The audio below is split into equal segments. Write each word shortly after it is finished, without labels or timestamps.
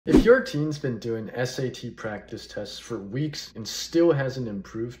If your teen's been doing SAT practice tests for weeks and still hasn't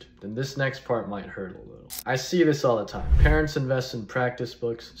improved, then this next part might hurt a little. I see this all the time. Parents invest in practice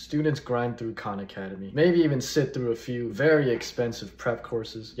books, students grind through Khan Academy, maybe even sit through a few very expensive prep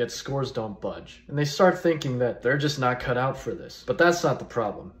courses, yet scores don't budge. And they start thinking that they're just not cut out for this. But that's not the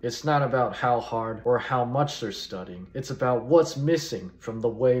problem. It's not about how hard or how much they're studying. It's about what's missing from the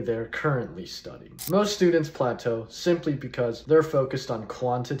way they're currently studying. Most students plateau simply because they're focused on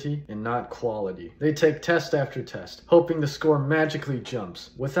quantity and not quality. They take test after test, hoping the score magically jumps,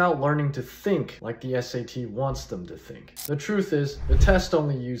 without learning to think like the SAT wants them to think. The truth is, the test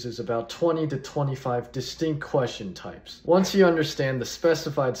only uses about 20 to 25 distinct question types. Once you understand the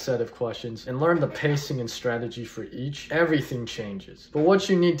specified set of questions and learn the pacing and strategy for each, everything changes. But what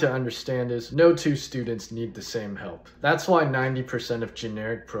you need to understand is, no two students need the same help. That's why 90% of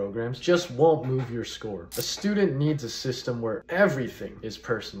generic programs just won't move your score. A student needs a system where everything is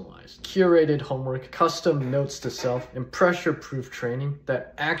personalized. Curated homework, custom notes to self, and pressure-proof training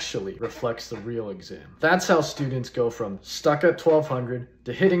that actually reflects the real exam. That's how students go from stuck at 1200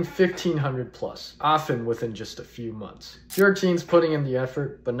 to hitting 1500 plus, often within just a few months. If your teen's putting in the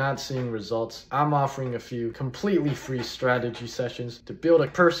effort but not seeing results, I'm offering a few completely free strategy sessions to build a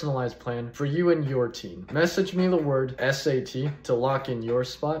personalized plan for you and your teen. Message me the word SAT to lock in your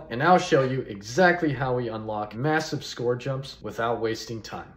spot, and I'll show you exactly how we unlock massive score jumps without wasting time.